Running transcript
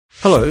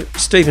Hello,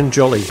 Stephen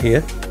Jolly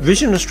here.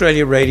 Vision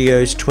Australia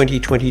Radio's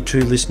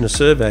 2022 listener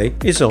survey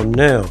is on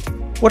now.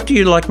 What do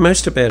you like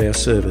most about our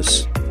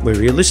service? Where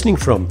are you listening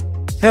from?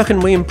 How can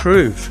we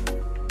improve?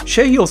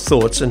 Share your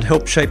thoughts and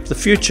help shape the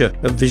future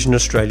of Vision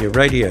Australia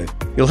Radio.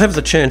 You'll have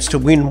the chance to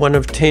win one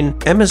of 10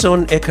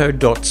 Amazon Echo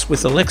Dots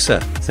with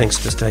Alexa,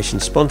 thanks to station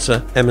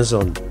sponsor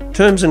Amazon.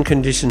 Terms and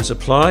conditions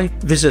apply.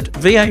 Visit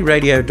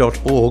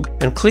varadio.org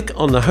and click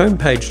on the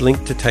homepage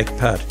link to take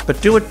part,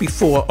 but do it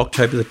before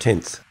October the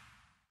 10th.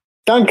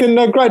 Duncan,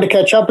 great to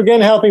catch up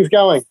again. How are things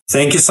going?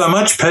 Thank you so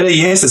much, Peter.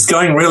 Yes, it's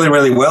going really,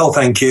 really well,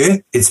 thank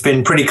you. It's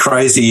been pretty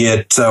crazy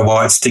at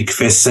White Stick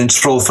Fest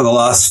Central for the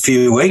last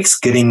few weeks,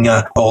 getting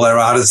all our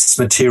artists'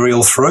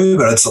 material through,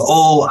 but it's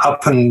all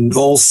up and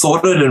all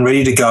sorted and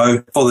ready to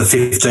go for the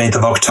 15th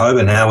of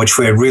October now, which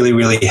we're really,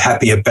 really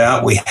happy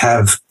about. We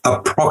have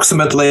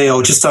approximately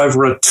or just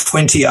over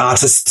 20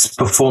 artists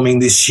performing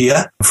this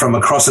year from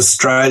across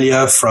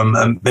Australia, from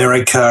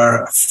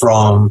America,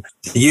 from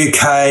the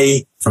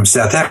UK, from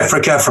South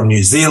Africa, from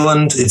New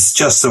Zealand. It's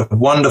just a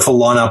wonderful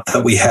lineup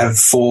that we have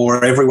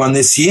for everyone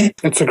this year.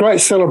 It's a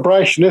great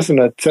celebration, isn't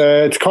it?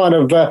 It's kind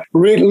of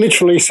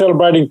literally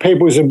celebrating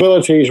people's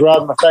abilities rather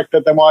than the fact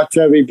that they might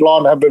be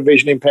blind or have a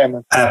vision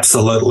impairment.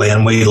 Absolutely,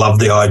 and we love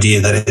the idea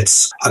that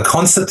it's a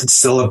concert that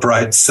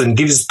celebrates and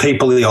gives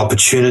people the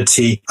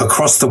opportunity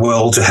across the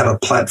world to have a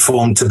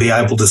platform to be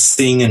able to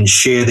sing and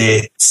share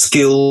their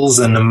skills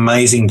and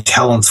amazing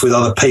talents with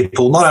other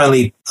people, not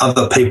only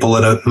other people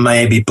that are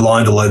maybe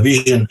blind or low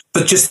vision,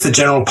 but just the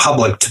general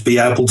public to be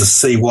able to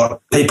see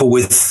what people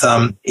with,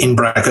 in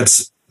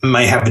brackets,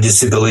 may have a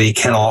disability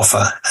can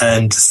offer.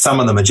 And some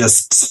of them are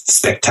just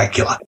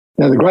spectacular.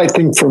 Now, the great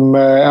thing from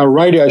our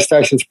radio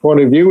station's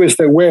point of view is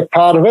that we're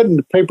part of it,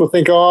 and people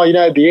think,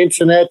 the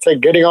internet,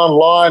 getting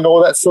online,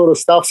 all that sort of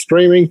stuff,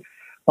 streaming,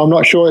 I'm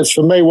not sure it's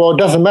for me. Well, it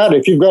doesn't matter.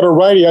 If you've got a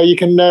radio, you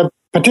can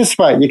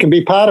participate. You can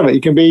be part of it.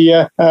 You can be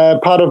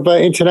part of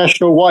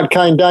International White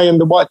Cane Day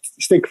and the White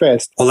Stick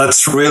Fest. Well,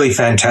 that's really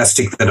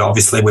fantastic that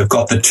obviously we've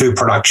got the two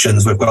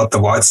productions. We've got the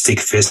White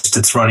Stick Fest.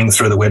 It's running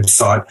through the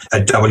website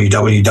at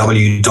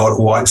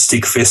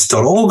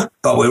www.whitestickfest.org.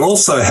 But we're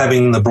also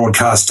having the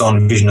broadcast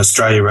on Vision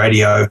Australia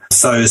Radio.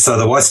 So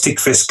the White Stick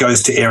Fest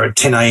goes to air at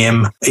 10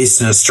 a.m.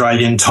 Eastern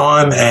Australian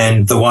time,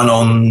 and the one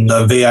on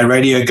the VA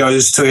Radio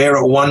goes to air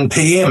at 1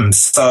 p.m.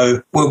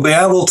 So we'll be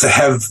able to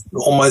have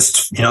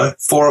almost, 4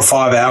 or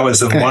 5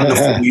 hours of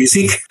wonderful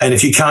music. And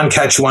if you can't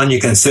catch one, you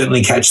can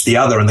certainly catch the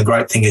other. And the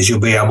great thing is you'll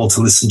be able to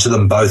listen to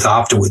them both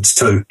afterwards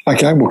too.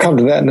 Okay, we'll come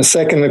to that in a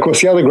second. Of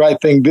course, the other great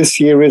thing this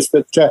year is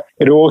that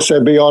it'll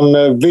also be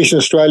on Vision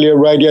Australia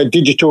Radio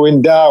Digital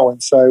in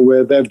Darwin.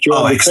 So they've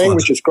joined the team,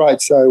 which is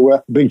great.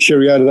 So big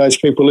cheerio to those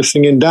people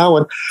listening in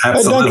Darwin.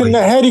 Absolutely.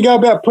 Duncan, how do you go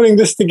about putting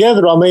this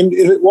together? I mean,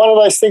 is it one of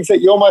those things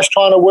that you're almost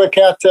trying to work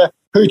out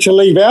who to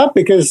leave out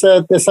because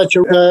there's such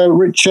a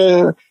rich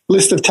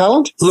list of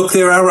talent? Look,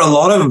 there are a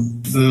lot of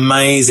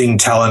amazing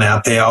talent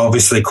out there.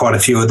 Obviously, quite a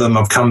few of them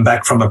have come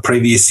back from a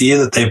previous year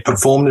that they've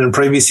performed in a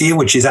previous year,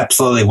 which is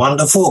absolutely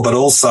wonderful. But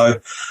also,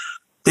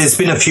 there's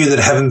been a few that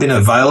haven't been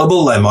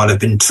available. They might have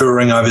been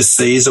touring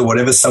overseas or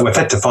whatever. So we've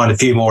had to find a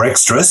few more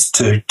extras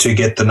to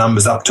get the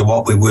numbers up to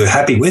what we were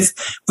happy with,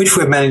 which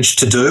we've managed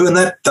to do. And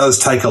that does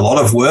take a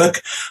lot of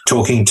work,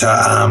 talking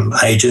to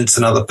agents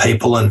and other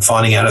people and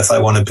finding out if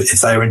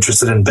they're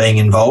interested in being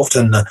involved.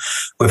 And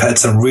we've had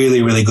some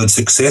really, really good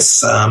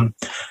success.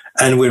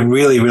 And we're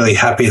really, really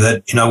happy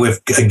that, we've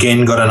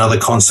again got another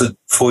concert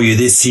for you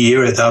this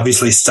year. It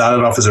obviously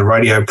started off as a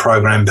radio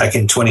program back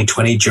in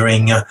 2020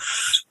 during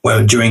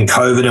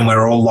COVID, and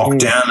we're all locked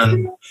down,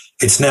 and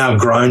it's now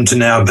grown to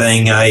now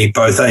being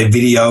both a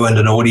video and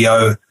an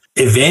audio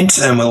event,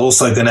 and we're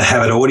also going to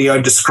have it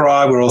audio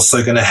described. We're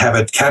also going to have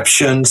it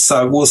captioned.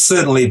 So we'll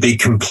certainly be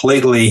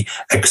completely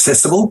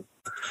accessible,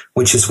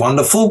 which is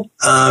wonderful.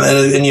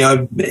 And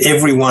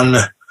everyone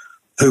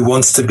who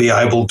wants to be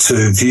able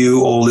to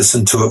view or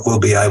listen to it will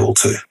be able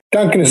to.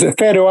 Duncan, is it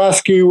fair to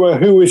ask you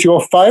who was your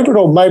favourite,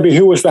 or maybe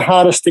who was the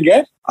hardest to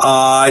get?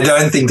 I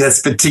don't think that's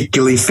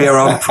particularly fair.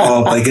 I'm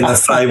probably going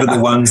to favour the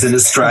ones in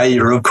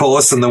Australia, of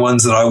course, and the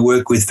ones that I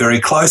work with very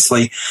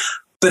closely.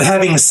 But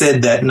having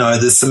said that, no,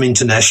 there's some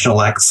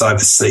international acts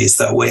overseas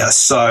that we are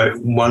so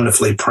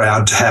wonderfully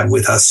proud to have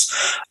with us.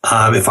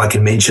 If I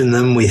can mention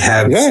them, we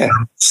have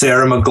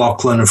Sarah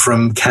McLachlan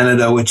from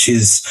Canada, and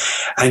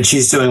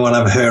she's doing one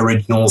of her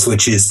originals,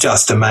 which is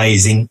just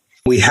amazing.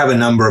 We have a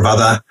number of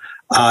other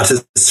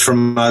artists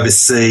from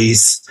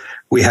overseas.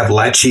 We have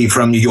Lachi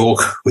from New York,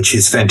 which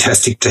is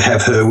fantastic to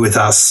have her with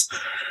us.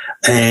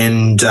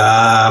 And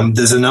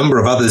there's a number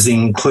of others,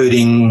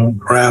 including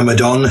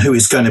Ramadan, who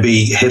is going to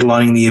be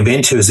headlining the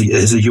event, who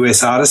is a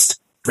US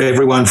artist.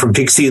 Everyone from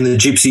Pixie and the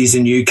Gypsies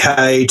in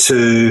UK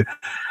to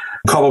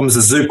Cobhams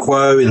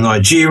Azukwo in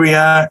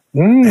Nigeria.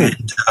 And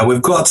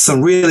we've got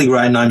some really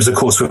great names. Of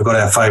course, we've got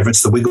our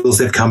favourites, the Wiggles.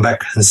 They've come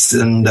back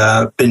and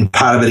been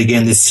part of it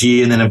again this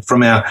year. And then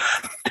from our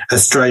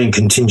Australian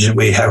contingent,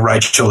 we have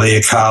Rachel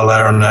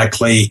Iacala and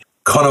Ackley,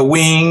 Connor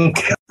Wink,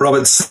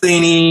 Robert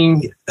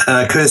Seeney,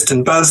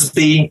 Kirsten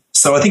Busby.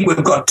 So I think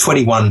we've got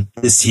 21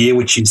 this year,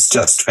 which is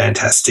just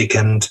fantastic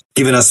and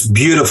given us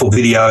beautiful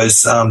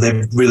videos.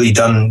 They've really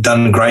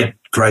done great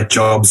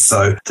jobs.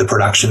 So the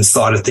production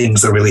side of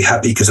things are really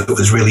happy because it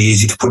was really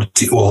easy to put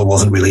it well, it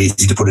wasn't really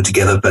easy to put it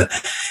together, but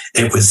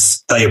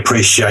they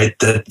appreciate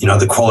that,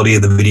 the quality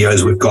of the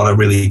videos we've got are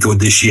really good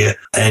this year,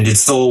 and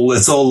it's all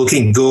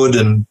looking good,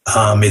 and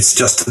it's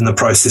just in the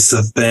process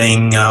of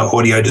being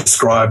audio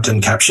described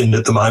and captioned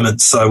at the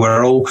moment. So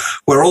we're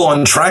all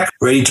on track,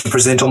 ready to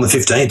present on the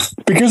 15th.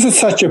 Because it's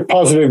such a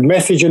positive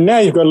message, and now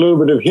you've got a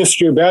little bit of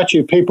history about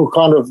you, people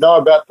kind of know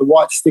about the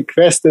White Stick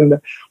Fest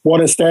and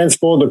what it stands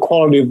for, the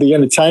quality of the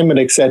entertainment,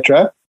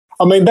 etc.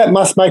 I mean, that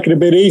must make it a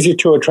bit easier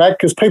to attract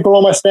because people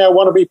almost now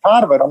want to be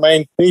part of it. I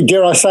mean,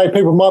 dare I say,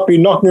 people might be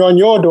knocking on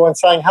your door and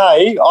saying,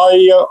 hey,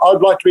 I'd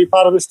like to be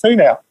part of this too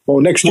now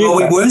or next year.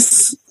 Well,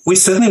 we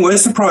certainly were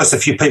surprised a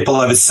few people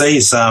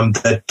overseas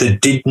that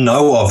did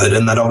know of it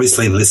and that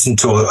obviously listened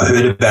to or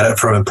heard about it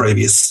from a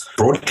previous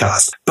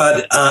broadcast.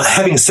 But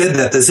having said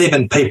that, there's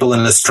even people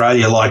in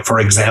Australia, like, for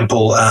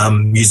example,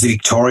 Music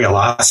Victoria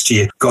last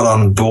year got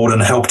on board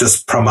and helped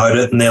us promote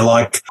it. And they're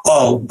like,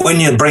 oh, when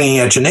you're bringing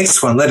out your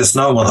next one, let us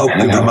know and we'll help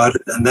you promote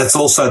it. And that's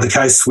also the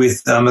case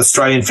with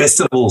Australian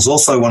festivals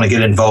also want to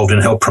get involved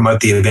and help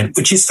promote the event,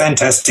 which is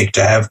fantastic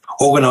to have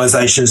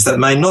organisations that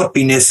may not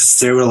be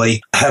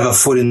necessarily have a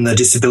foot in the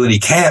disability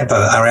camp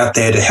are out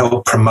there to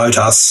help promote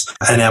us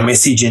and our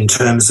message in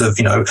terms of,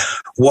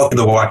 what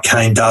the White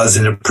Cane does,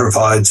 and it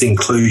provides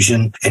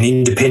inclusion and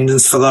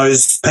independence for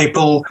those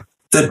people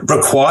that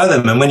require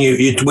them. And when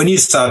you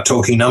start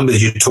talking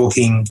numbers, you're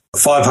talking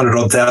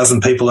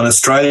 500,000 people in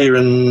Australia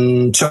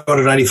and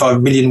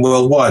 285 million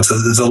worldwide. So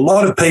there's a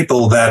lot of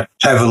people that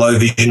have a low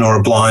vision or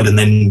are blind and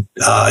then,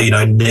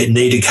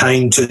 need a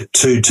cane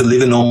to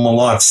live a normal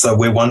life. So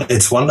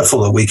it's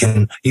wonderful that we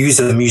can use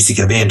a music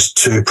event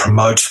to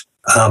promote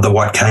the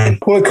White Cane.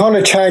 Well, it kind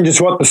of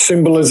changes what the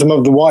symbolism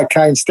of the White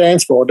Cane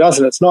stands for,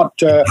 doesn't it? It's not,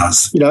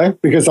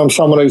 because I'm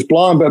someone who's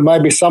blind, but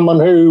maybe someone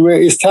who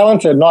is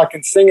talented and I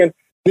can sing, and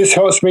this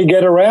helps me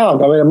get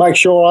around. I mean, it makes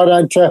sure I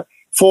don't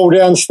fall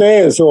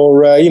downstairs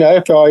or,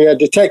 if I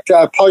detect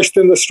a post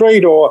in the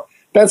street or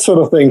that sort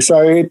of thing.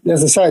 So,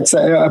 as I say, it's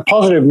a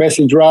positive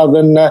message rather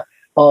than that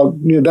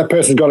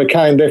person's got a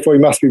cane, therefore he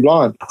must be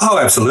blind. Oh,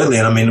 absolutely.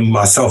 And I mean,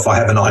 myself, I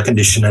have an eye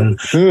condition, and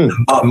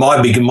my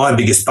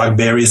biggest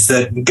bugbear is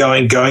that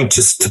going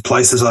to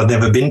places I've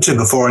never been to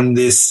before, and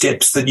there's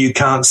steps that you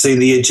can't see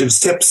the edge of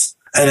steps,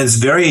 and it's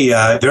very,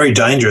 very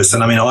dangerous.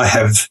 And I mean, I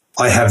have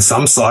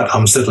some sight.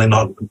 I'm certainly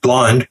not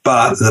blind,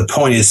 but the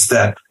point is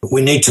that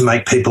we need to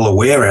make people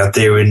aware out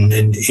there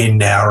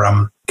in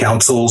our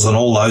councils and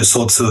all those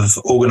sorts of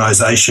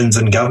organisations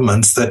and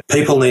governments that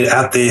people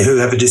out there who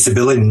have a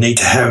disability need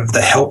to have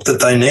the help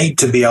that they need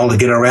to be able to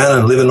get around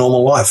and live a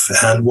normal life.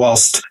 And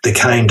whilst the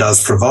cane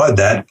does provide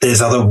that,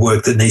 there's other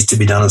work that needs to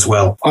be done as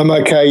well. I'm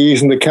okay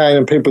using the cane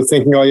and people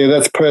thinking, oh, yeah,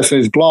 that's a person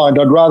who's blind.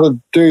 I'd rather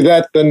do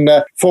that than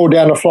fall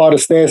down a flight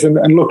of stairs and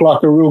look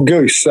like a real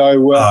goose.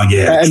 So,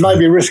 and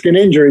maybe risk an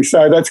injury.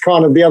 So that's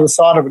kind of the other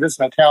side of it,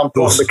 isn't it? How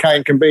important the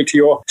cane can be to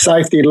your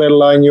safety, let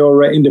alone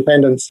your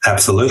independence.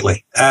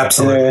 Absolutely.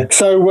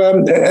 So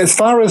as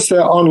far as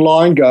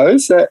online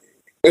goes,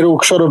 it'll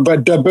sort of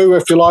debut,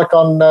 if you like,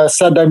 on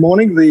Saturday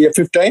morning, the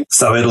 15th.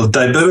 So it'll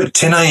debut at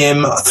 10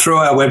 a.m. through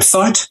our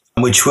website,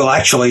 which will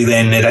actually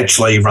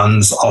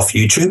runs off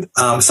YouTube.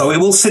 So it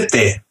will sit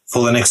there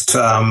for the next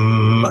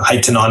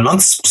 8 to 9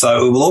 months.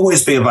 So it will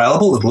always be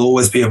available. It will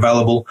always be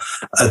available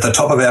at the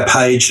top of our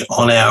page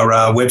on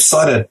our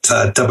website at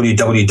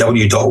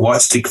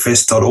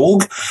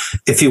www.whitestickfest.org.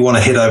 If you want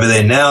to head over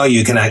there now,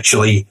 you can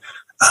actually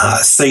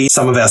see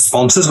some of our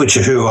sponsors,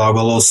 who I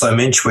will also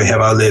mention. We have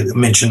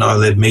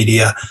OLED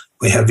Media.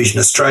 We have Vision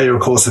Australia,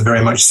 of course, are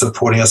very much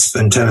supporting us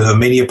in terms of a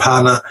media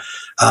partner.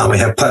 We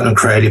have Platinum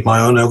Creative, my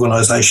own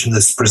organisation,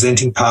 that's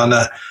presenting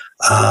partner.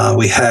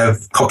 We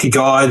have Cocky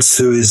Guides,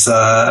 who is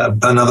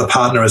another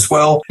partner as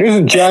well.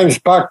 Isn't James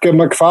Buck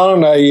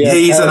McFarlane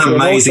he's an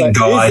amazing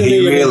guy.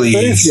 He really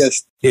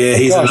is. Yeah,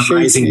 he's an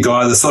amazing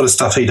guy. The sort of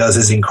stuff he does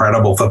is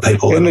incredible for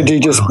people. Energy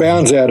just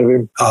bounds out of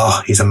him.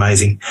 Oh, he's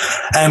amazing.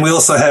 And we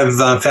also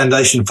have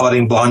Foundation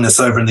Fighting Blindness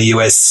over in the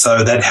US,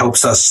 so that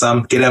helps us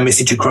get our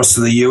message across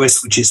to the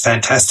US, which is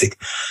fantastic.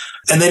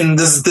 And then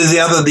there's the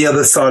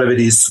other side of it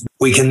is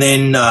we can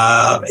then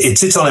it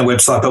sits on our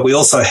website, but we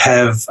also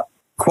have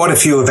quite a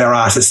few of our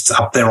artists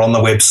up there on the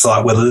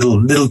website with a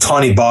little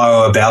tiny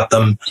bio about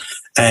them,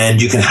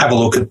 and you can have a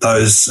look at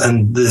those.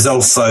 And there's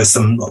also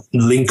some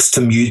links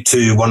to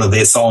one of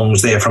their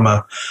songs there from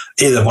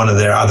either one of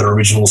their other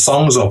original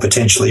songs or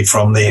potentially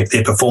from their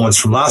performance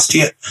from last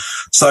year.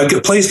 So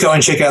please go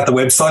and check out the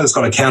website. It's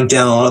got a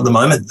countdown on it at the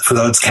moment, for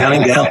those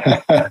counting down.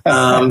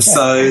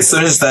 So as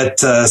soon as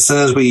that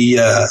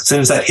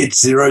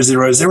hits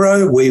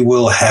 000, we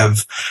will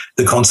have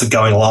the concert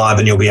going live,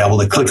 and you'll be able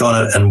to click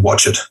on it and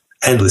watch it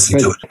and listen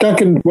to it.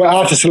 Duncan, were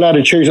artists allowed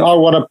to choose?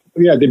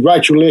 Did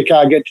Rachel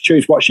Learcar get to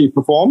choose what she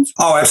performs?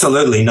 Oh,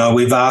 absolutely. No,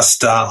 we've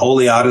asked all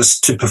the artists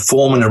to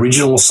perform an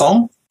original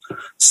song.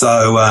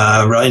 So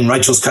in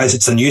Rachel's case,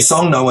 it's a new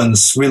song. No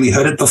one's really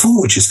heard it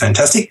before, which is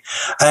fantastic.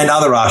 And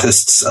other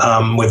artists,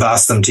 we've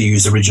asked them to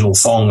use original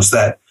songs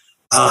that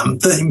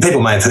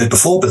people may have heard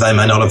before, but they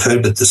may not have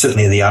heard. But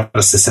certainly the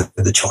artists have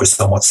the choice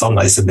on what song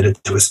they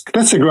submitted to us.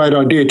 That's a great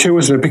idea too,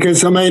 isn't it?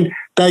 Because, I mean,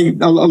 they're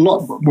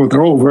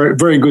all very,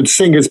 very good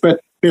singers, but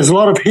there's a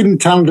lot of hidden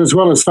talent as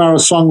well as far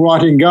as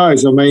songwriting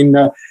goes. I mean,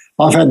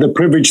 I've had the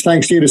privilege,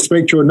 thanks to you, to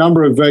speak to a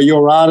number of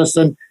your artists,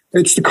 and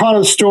it's the kind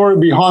of story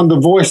behind the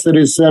voice that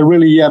is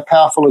really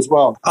powerful as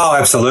well. Oh,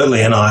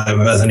 absolutely. And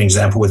as an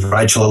example with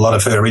Rachel, a lot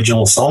of her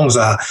original songs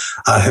are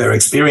her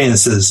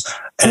experiences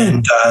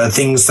and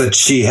things that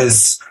she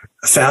has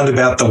found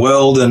about the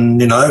world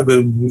and,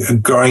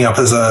 growing up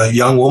as a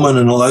young woman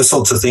and all those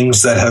sorts of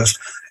things that have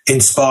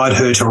inspired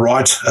her to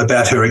write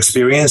about her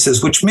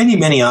experiences, which many,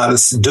 many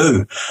artists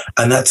do.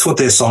 And that's what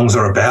their songs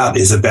are about,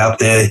 is about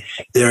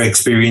their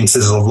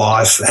experiences of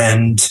life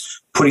and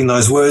putting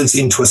those words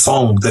into a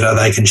song that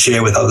they can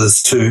share with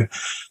others too,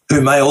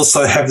 who may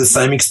also have the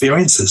same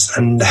experiences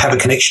and have a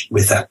connection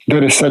with that.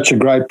 That is such a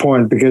great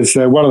point, because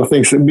one of the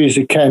things that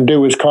music can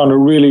do is kind of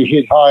really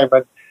hit home.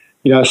 And,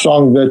 a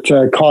song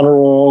that Connor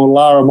or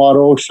Lara might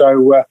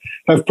also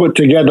have put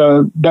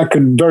together that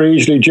could very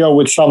easily gel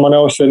with someone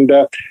else and,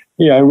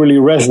 really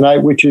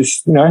resonate, which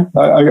is,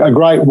 a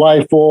great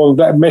way for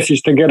that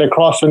message to get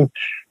across and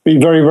be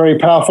very, very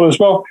powerful as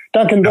well.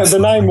 Duncan, the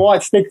name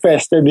White Stick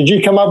Fest, did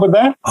you come up with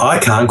that? I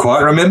can't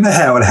quite remember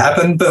how it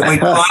happened, but we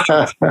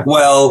I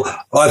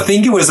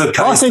think it was a case.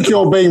 I think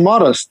you're being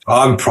modest.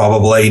 I'm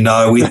probably,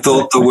 no. We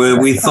thought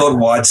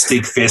White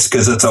Stick Fest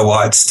because it's a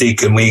white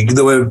stick, and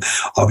there were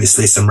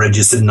obviously some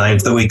registered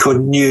names that we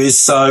couldn't use,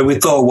 so we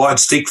thought White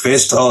Stick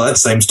Fest. Oh, that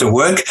seems to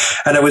work,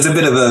 and it was a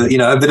bit of a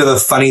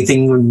funny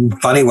thing,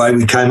 funny way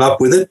we came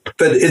up with it,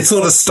 but it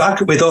sort of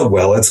stuck. We thought,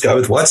 well, let's go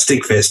with White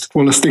Stick Fest.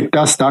 Well, the stick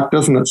does stuck,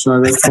 doesn't it? So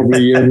that's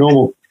probably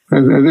normal.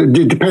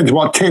 It depends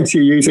what tense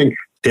you're using.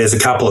 There's a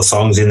couple of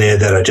songs in there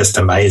that are just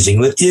amazing.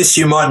 Yes,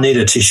 you might need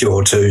a tissue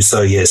or two,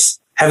 so yes,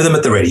 have them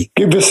at the ready.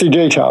 Give us the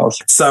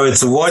details. So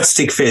it's a White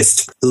Stick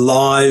Fest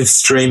live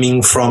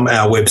streaming from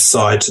our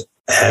website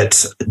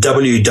at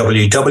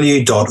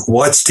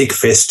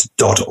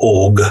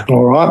www.whitestickfest.org.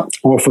 All right.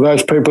 Well, for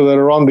those people that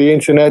are on the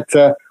internet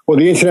or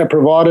the internet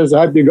providers,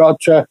 I hope you got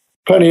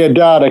plenty of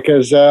data,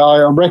 because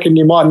I reckon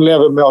you mightn't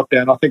have a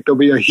meltdown. I think there'll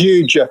be a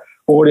huge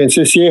audience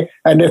this year,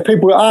 and if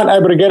people aren't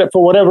able to get it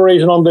for whatever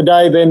reason on the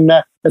day, then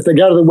if they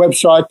go to the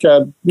website,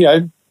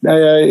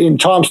 in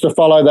times to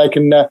follow, they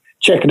can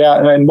check it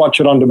out and watch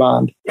it on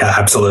demand. Yeah,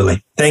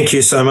 absolutely. Thank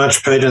you so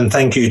much, Peter, and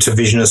thank you to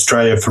Vision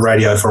Australia for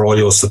Radio for all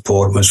your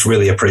support. It was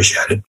really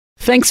appreciated.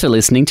 Thanks for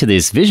listening to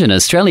this Vision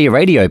Australia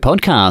Radio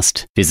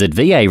podcast. Visit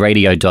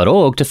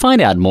varadio.org to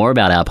find out more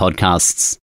about our podcasts.